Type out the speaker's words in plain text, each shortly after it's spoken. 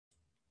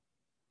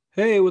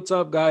Hey, what's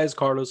up, guys?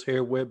 Carlos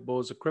here with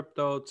Bulls of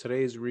Crypto.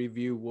 Today's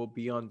review will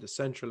be on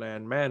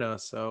Decentraland Mana.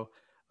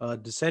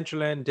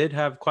 Decentraland did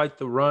have quite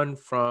the run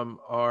from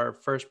our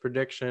first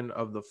prediction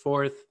of the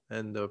 4th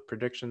and the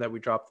prediction that we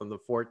dropped on the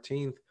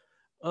 14th.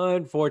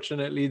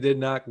 Unfortunately, did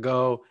not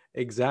go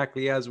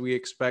exactly as we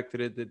expected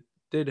it. It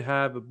did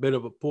have a bit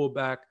of a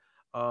pullback,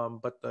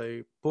 but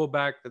the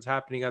pullback that's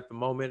happening at the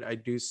moment, I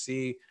do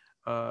see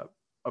uh,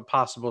 a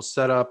possible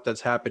setup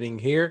that's happening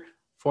here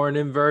for an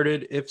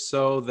inverted. If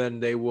so, then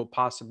they will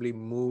possibly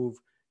move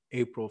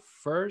April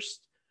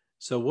 1st.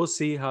 So we'll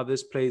see how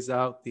this plays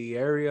out. The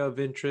area of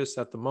interest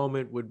at the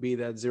moment would be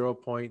that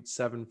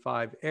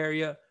 0.75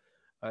 area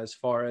as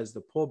far as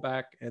the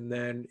pullback. And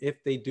then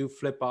if they do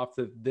flip off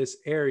this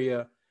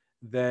area,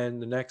 then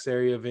the next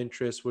area of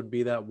interest would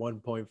be that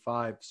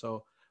 1.5.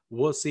 So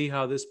we'll see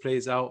how this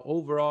plays out.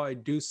 Overall, I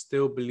do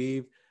still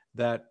believe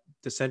that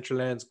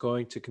Decentraland's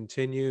going to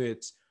continue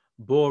its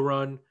bull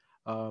run.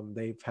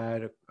 They've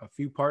had a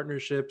few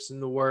partnerships in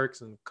the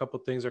works, and a couple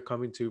things are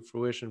coming to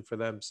fruition for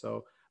them.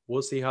 So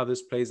we'll see how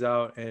this plays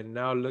out. And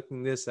now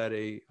looking this at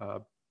a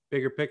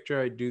bigger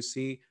picture, I do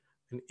see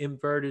an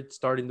inverted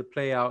starting to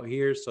play out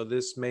here. So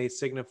this may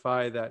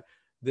signify that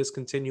this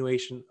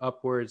continuation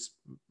upwards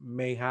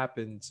may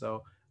happen.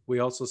 So we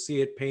also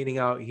see it painting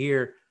out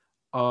here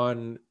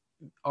on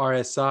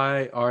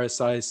RSI.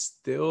 RSI is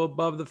still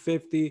above the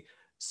 50.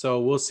 So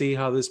we'll see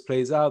how this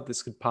plays out.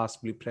 This could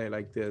possibly play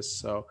like this.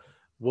 So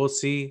we'll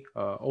see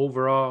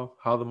overall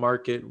how the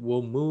market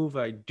will move.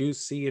 I do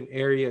see an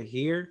area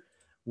here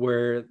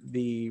where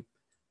the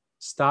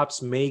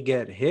stops may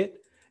get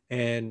hit.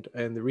 And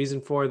the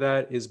reason for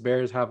that is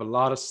bears have a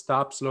lot of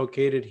stops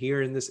located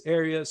here in this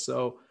area.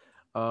 So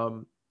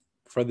um,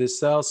 for this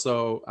sell,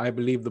 so I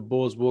believe the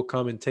bulls will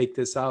come and take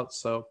this out.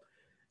 So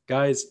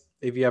guys,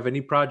 if you have any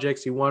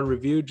projects you want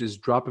reviewed,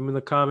 just drop them in the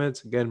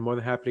comments. Again, more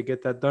than happy to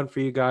get that done for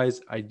you guys.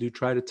 I do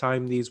try to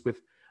time these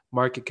with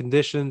market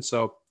conditions.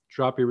 So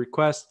drop your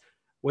request,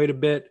 wait a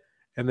bit,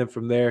 and then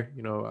from there,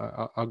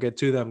 I'll get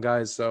to them,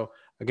 guys. So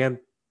again,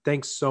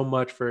 thanks so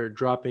much for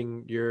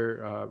dropping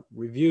your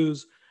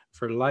reviews,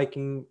 for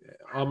liking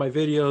all my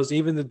videos,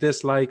 even the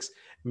dislikes.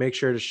 Make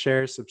sure to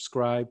share,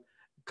 subscribe,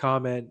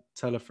 comment,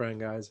 tell a friend,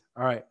 guys.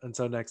 All right,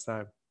 until next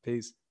time.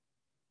 Peace.